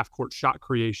have any half-court shot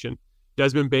creation.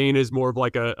 Desmond Bane is more of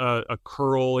like a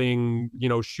curling, you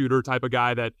know, shooter type of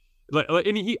guy that,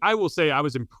 and I will say I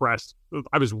was impressed.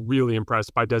 I was really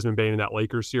impressed by Desmond Bane in that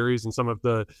Lakers series and some of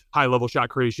the high-level shot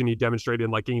creation he demonstrated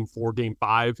in like Game 4, Game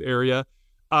 5 area.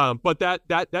 But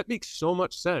that makes so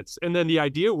much sense. And then the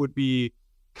idea would be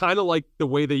kind of like the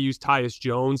way they use Tyus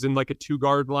Jones in like a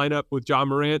two-guard lineup with Ja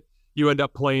Morant. You end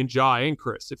up playing Ja and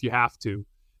Chris if you have to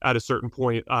at a certain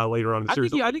point later on in the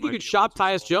series. I think you could shop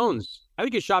Tyus Jones. I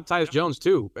think you shop Tyus Jones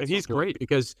too. And he's great,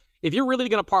 because if you're really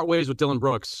going to part ways with Dillon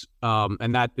Brooks,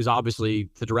 and that is obviously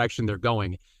the direction they're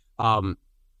going,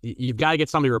 you've got to get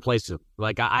somebody to replace him.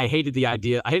 Like, I hated the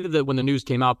idea. I hated that when the news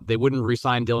came out, they wouldn't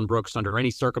re-sign Dillon Brooks under any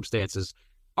circumstances.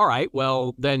 All right,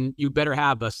 well, then you better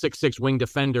have a 6'6" wing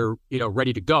defender, you know,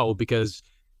 ready to go, because,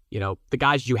 you know, the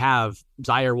guys you have,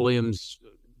 Zaire Williams,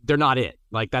 they're not it.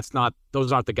 Like,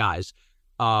 those aren't the guys.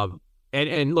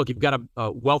 And look, you've got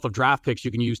a wealth of draft picks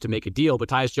you can use to make a deal, but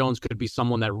Tyus Jones could be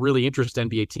someone that really interests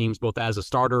NBA teams, both as a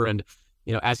starter and,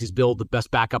 as he's billed the best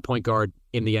backup point guard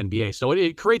in the NBA. So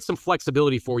it creates some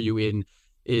flexibility for you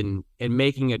in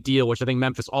making a deal, which I think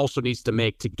Memphis also needs to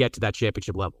make to get to that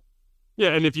championship level. Yeah,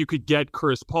 and if you could get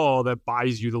Chris Paul, that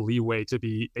buys you the leeway to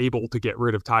be able to get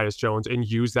rid of Tyus Jones and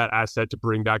use that asset to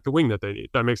bring back the wing that they need.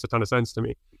 That makes a ton of sense to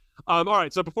me. All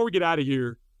right, so before we get out of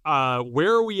here,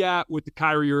 where are we at with the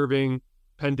Kyrie Irving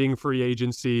pending free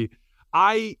agency?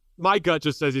 My gut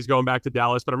just says he's going back to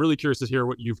Dallas, but I'm really curious to hear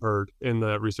what you've heard in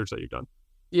the research that you've done.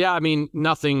 Yeah, I mean,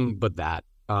 nothing but that.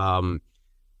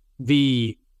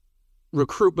 The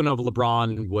recruitment of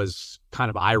LeBron was kind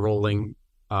of eye-rolling,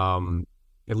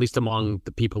 at least among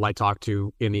the people I talked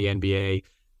to in the NBA.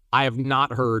 I have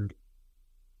not heard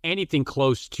anything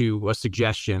close to a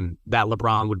suggestion that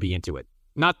LeBron would be into it.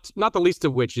 Not the least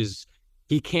of which is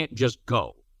he can't just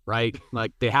go, right?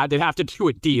 Like they'd have to do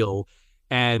a deal,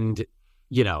 and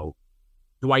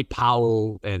Dwight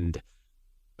Powell and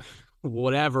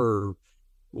whatever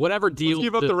deal. Let's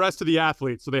give up the rest of the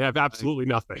athletes so they have absolutely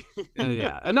nothing.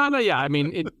 Yeah. I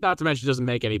mean, not to mention, it doesn't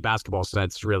make any basketball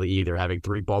sense really either, having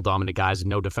 3 ball dominant guys and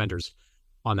no defenders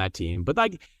on that team. But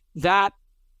like that,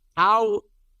 how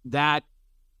that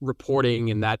reporting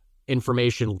and that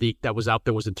information leak that was out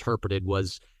there was interpreted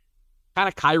was kind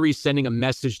of Kyrie sending a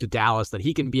message to Dallas that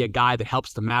he can be a guy that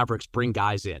helps the Mavericks bring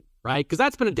guys in, right? Because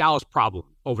that's been a Dallas problem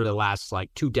over the last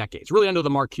 2 decades, really under the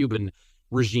Mark Cuban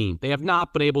regime. They have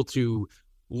not been able to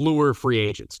lure free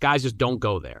agents. Guys just don't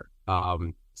go there.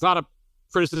 It's not a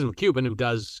criticism of Cuban, who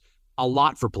does a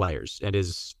lot for players and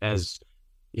is as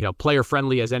player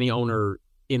friendly as any owner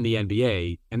in the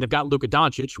NBA. And they've got Luka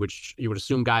Doncic, which you would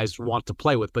assume guys want to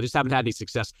play with, but just haven't had any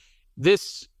success.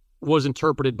 This was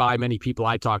interpreted by many people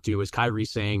I talked to as Kyrie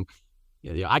saying,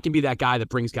 I can be that guy that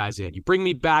brings guys in. You bring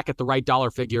me back at the right dollar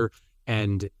figure,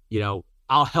 and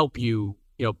I'll help you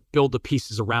build the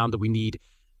pieces around that we need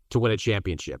to win a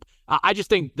championship. I just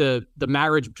think the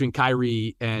marriage between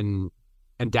Kyrie and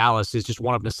Dallas is just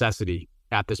one of necessity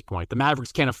at this point. The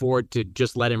Mavericks can't afford to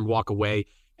just let him walk away,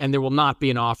 and there will not be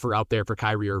an offer out there for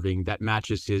Kyrie Irving that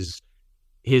matches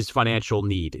his financial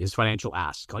need, his financial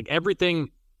ask. Like everything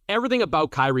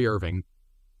about Kyrie Irving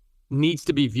needs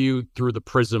to be viewed through the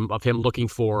prism of him looking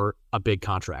for a big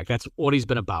contract. That's what he's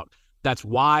been about. That's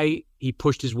why he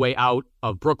pushed his way out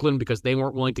of Brooklyn, because they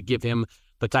weren't willing to give him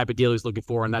the type of deal he's looking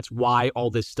for. And that's why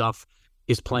all this stuff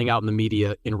is playing out in the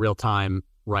media in real time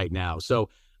right now. So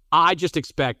I just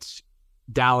expect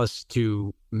Dallas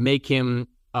to make him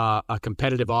a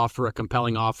competitive offer, a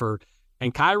compelling offer.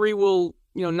 And Kyrie will,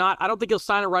 I don't think he'll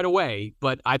sign it right away,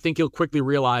 but I think he'll quickly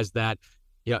realize that,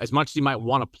 as much as he might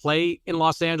want to play in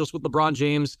Los Angeles with LeBron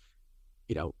James,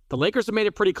 the Lakers have made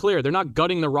it pretty clear they're not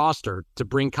gutting the roster to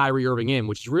bring Kyrie Irving in,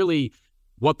 which is really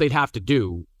what they'd have to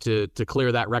do to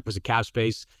clear that requisite cap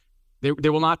space.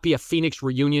 There will not be a Phoenix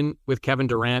reunion with Kevin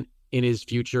Durant in his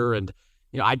future. And,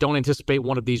 I don't anticipate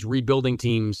one of these rebuilding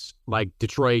teams like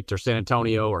Detroit or San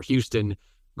Antonio or Houston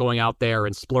going out there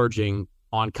and splurging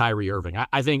on Kyrie Irving.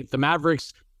 I think the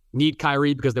Mavericks need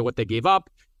Kyrie because they're what they gave up,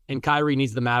 and Kyrie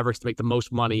needs the Mavericks to make the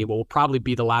most money in what will probably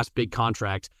be the last big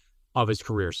contract of his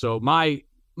career. So my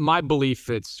belief,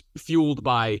 it's fueled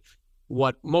by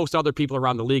what most other people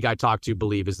around the league I talk to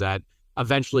believe, is that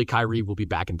eventually Kyrie will be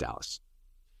back in Dallas.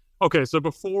 Okay, so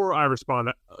before I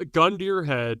respond, gun to your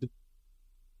head,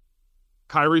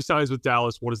 Kyrie signs with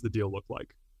Dallas. What does the deal look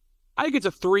like? I think it's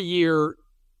a 3-year,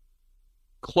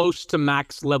 close to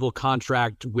max level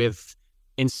contract with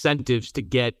incentives to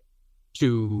get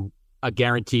to a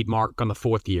guaranteed mark on the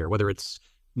 4th year, whether it's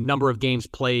number of games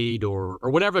played or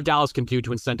whatever Dallas can do to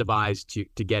incentivize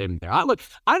to get him there. I don't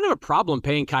have a problem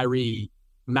paying Kyrie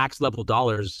max level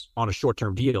dollars on a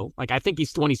short-term deal. Like, I think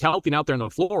when he's healthy and out there on the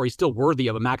floor, he's still worthy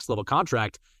of a max level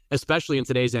contract, especially in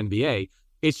today's NBA.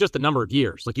 It's just the number of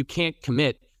years. Like, you can't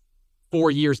commit 4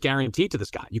 years guaranteed to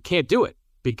this guy. You can't do it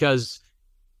because,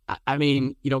 I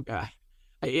mean,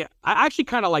 I actually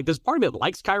kind of like, there's part of me that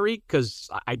likes Kyrie because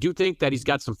I do think that he's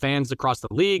got some fans across the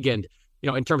league and,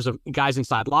 in terms of guys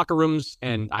inside locker rooms,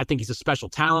 and I think he's a special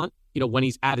talent, when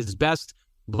he's at his best.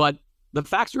 But the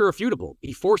facts are irrefutable.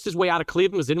 He forced his way out of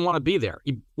Cleveland because he didn't want to be there.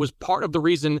 He was part of the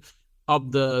reason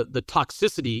of the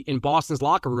toxicity in Boston's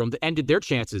locker room that ended their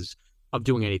chances of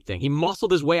doing anything. He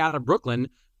muscled his way out of Brooklyn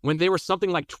when they were something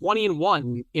like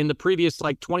 20-1 in the previous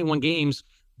 21 games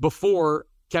before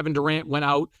Kevin Durant went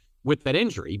out with that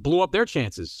injury. He blew up their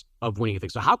chances of winning anything.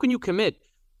 So how can you commit,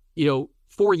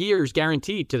 4 years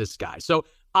guaranteed to this guy? So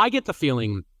I get the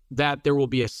feeling that there will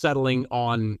be a settling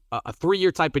on a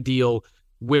 3-year type of deal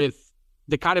with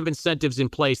the kind of incentives in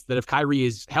place that if Kyrie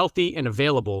is healthy and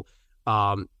available,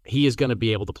 he is going to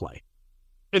be able to play.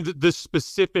 And the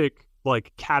specific,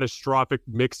 like, catastrophic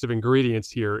mix of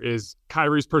ingredients here is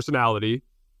Kyrie's personality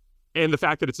and the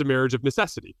fact that it's a marriage of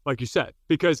necessity, like you said.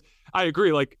 Because I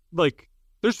agree, like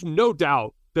there's no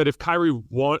doubt that if Kyrie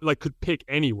could pick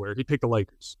anywhere, he'd pick the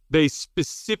Lakers. They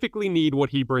specifically need what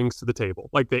he brings to the table.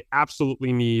 Like, they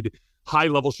absolutely need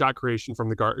high-level shot creation from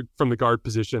the guard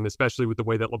position, especially with the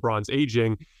way that LeBron's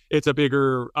aging. It's a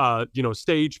bigger,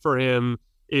 stage for him.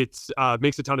 It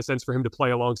makes a ton of sense for him to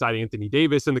play alongside Anthony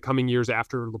Davis in the coming years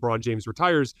after LeBron James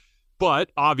retires.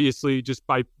 But obviously, just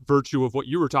by virtue of what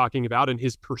you were talking about and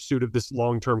his pursuit of this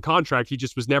long-term contract, he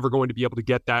just was never going to be able to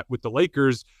get that with the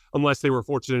Lakers unless they were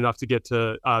fortunate enough to get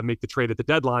to make the trade at the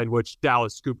deadline, which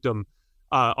Dallas scooped him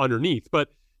underneath. But,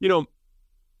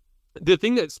 the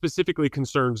thing that specifically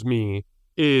concerns me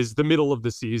is the middle of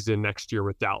the season next year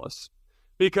with Dallas,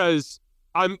 because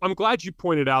I'm glad you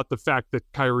pointed out the fact that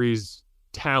Kyrie's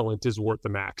talent is worth the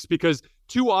max, because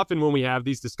too often when we have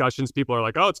these discussions, people are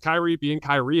like, oh, it's Kyrie being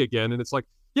Kyrie again. And it's like,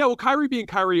 yeah, well, Kyrie being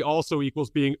Kyrie also equals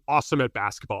being awesome at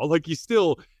basketball. Like, he's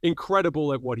still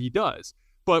incredible at what he does.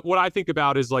 But what I think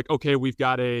about is like, okay, we've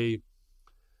got a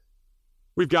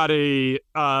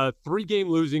 3-game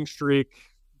losing streak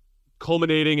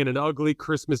culminating in an ugly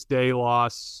Christmas Day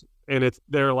loss. And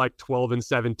they're like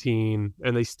 12-17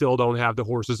 and they still don't have the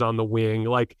horses on the wing.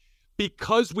 Like,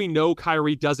 because we know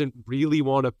Kyrie doesn't really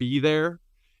want to be there,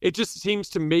 it just seems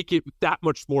to make it that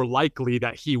much more likely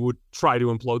that he would try to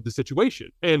implode the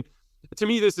situation. And to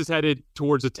me, this is headed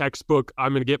towards a textbook,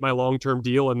 I'm going to get my long-term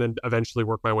deal and then eventually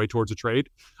work my way towards a trade,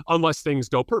 unless things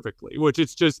go perfectly, which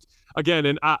it's just, again,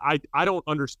 and I don't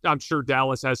understand. I'm sure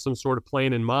Dallas has some sort of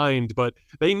plan in mind, but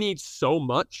they need so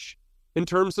much in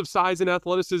terms of size and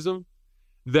athleticism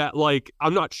that, like,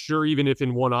 I'm not sure even if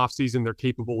in one offseason they're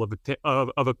capable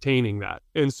of obtaining that.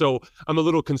 And so I'm a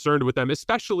little concerned with them,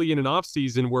 especially in an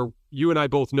offseason where you and I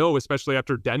both know, especially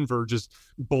after Denver just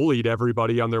bullied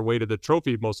everybody on their way to the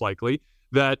trophy, most likely,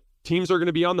 that teams are going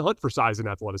to be on the hunt for size and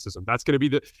athleticism. That's going to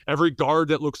be every guard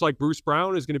that looks like Bruce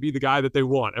Brown is going to be the guy that they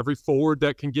want. Every forward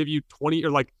that can give you 20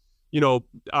 or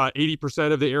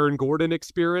 80% of the Aaron Gordon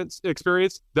experience,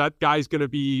 that guy's going to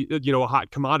be, a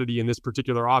hot commodity in this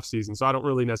particular offseason. So I don't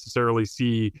really necessarily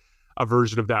see a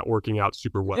version of that working out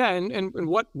super well. Yeah. And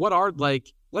what are,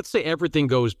 like, let's say everything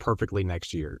goes perfectly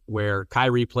next year where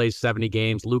Kyrie plays 70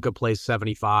 games, Luka plays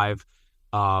 75,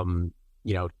 Tim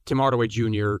Hardaway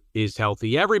Jr. is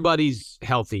healthy. Everybody's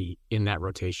healthy in that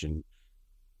rotation.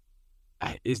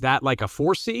 Is that like a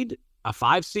 4 seed? A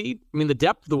 5 seed? I mean, the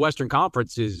depth of the Western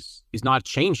Conference is not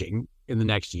changing in the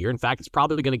next year. In fact, it's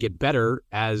probably going to get better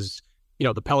as,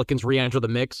 the Pelicans re-enter the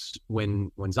mix when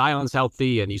Zion's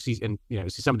healthy, and you see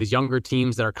some of these younger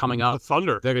teams that are coming up. The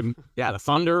Thunder. The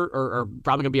Thunder are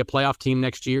probably going to be a playoff team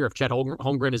next year if Chet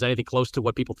Holmgren is anything close to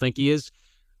what people think he is,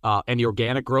 and the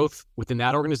organic growth within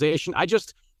that organization. I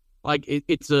just, like,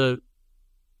 it's a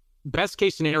best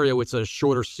case scenario, it's a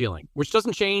shorter ceiling, which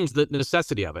doesn't change the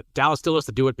necessity of it. Dallas still has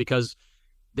to do it because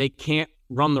they can't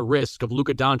run the risk of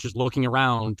Luka Doncic looking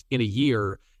around in a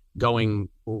year going,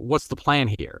 what's the plan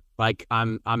here? Like,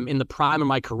 I'm in the prime of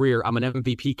my career. I'm an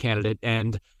MVP candidate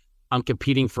and I'm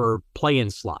competing for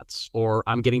play-in slots, or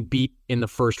I'm getting beat in the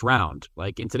first round.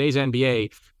 Like, in today's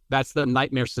NBA, that's the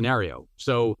nightmare scenario.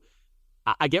 So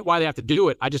I get why they have to do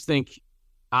it. I just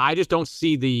don't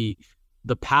see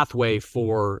the pathway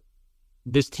for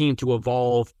this team to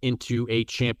evolve into a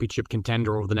championship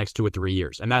contender over the next 2 or 3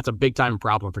 years. And that's a big time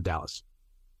problem for Dallas.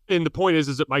 And the point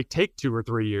is it might take 2 or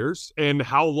 3 years. And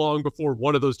how long before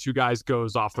one of those two guys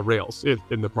goes off the rails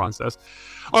in the process?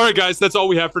 All right, guys, that's all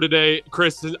we have for today.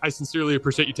 Chris, I sincerely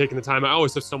appreciate you taking the time. I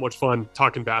always have so much fun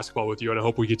talking basketball with you, and I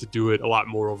hope we get to do it a lot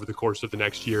more over the course of the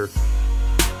next year.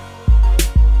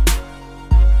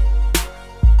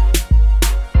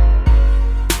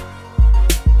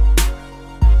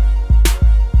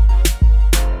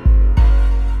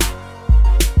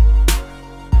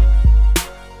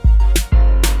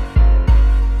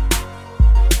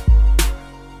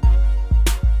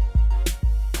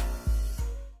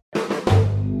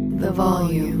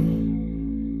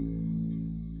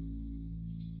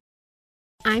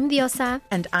 I'm Diosa.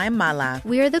 And I'm Mala.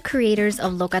 We are the creators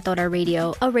of Locatora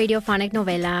Radio, a radiophonic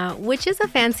novela, which is a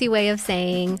fancy way of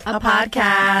saying a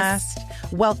podcast.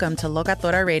 Welcome to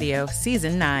Locatora Radio,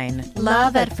 Season 9.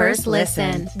 Love at First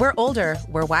Listen. We're older,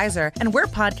 we're wiser, and we're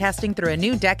podcasting through a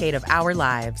new decade of our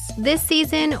lives. This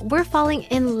season, we're falling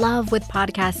in love with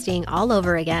podcasting all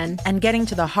over again. And getting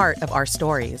to the heart of our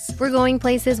stories. We're going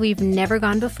places we've never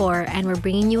gone before, and we're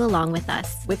bringing you along with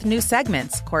us. With new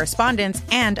segments, correspondence,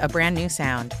 and a brand new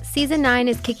sound. Season 9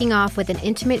 is kicking off with an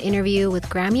intimate interview with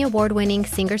Grammy Award-winning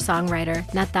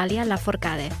singer-songwriter Natalia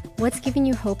Lafourcade. What's giving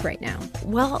you hope right now?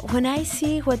 Well, when I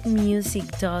see what music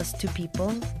does to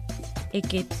people, it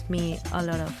gives me a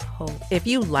lot of hope. If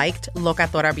you liked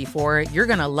Locatora before, you're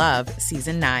going to love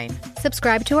Season 9.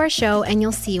 Subscribe to our show and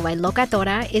you'll see why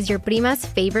Locatora is your prima's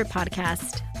favorite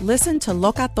podcast. Listen to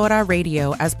Locatora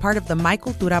Radio as part of the My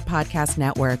Cultura Podcast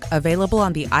Network, available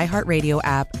on the iHeartRadio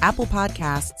app, Apple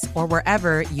Podcasts, or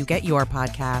wherever you get your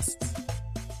podcasts.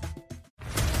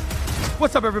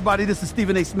 What's up, everybody? This is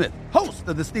Stephen A. Smith, host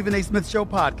of the Stephen A. Smith Show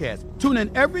podcast. Tune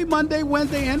in every Monday,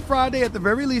 Wednesday, and Friday at the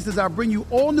very least as I bring you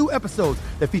all new episodes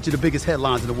that feature the biggest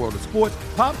headlines in the world of sports,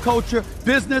 pop culture,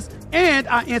 business, and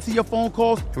I answer your phone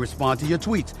calls and respond to your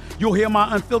tweets. You'll hear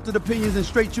my unfiltered opinions and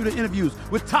straight-shooter interviews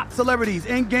with top celebrities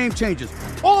and game changers.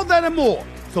 All that and more.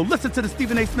 So listen to the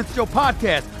Stephen A. Smith Show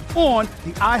podcast on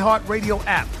the iHeartRadio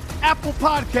app, Apple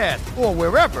Podcasts, or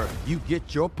wherever you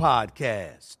get your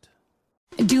podcast.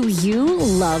 Do you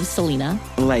love Selena?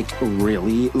 Like,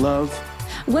 really love?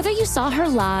 Whether you saw her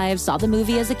live, saw the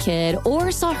movie as a kid,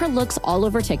 or saw her looks all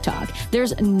over TikTok,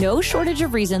 there's no shortage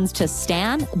of reasons to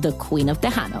stan the Queen of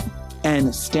Tejano.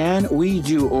 And Stan, we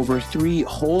do over 3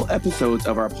 whole episodes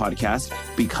of our podcast,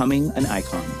 Becoming an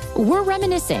Icon. We're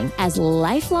reminiscing as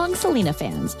lifelong Selena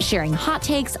fans, sharing hot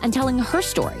takes and telling her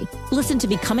story. Listen to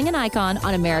Becoming an Icon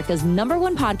on America's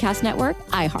 #1 podcast network,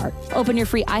 iHeart. Open your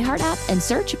free iHeart app and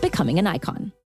search Becoming an Icon.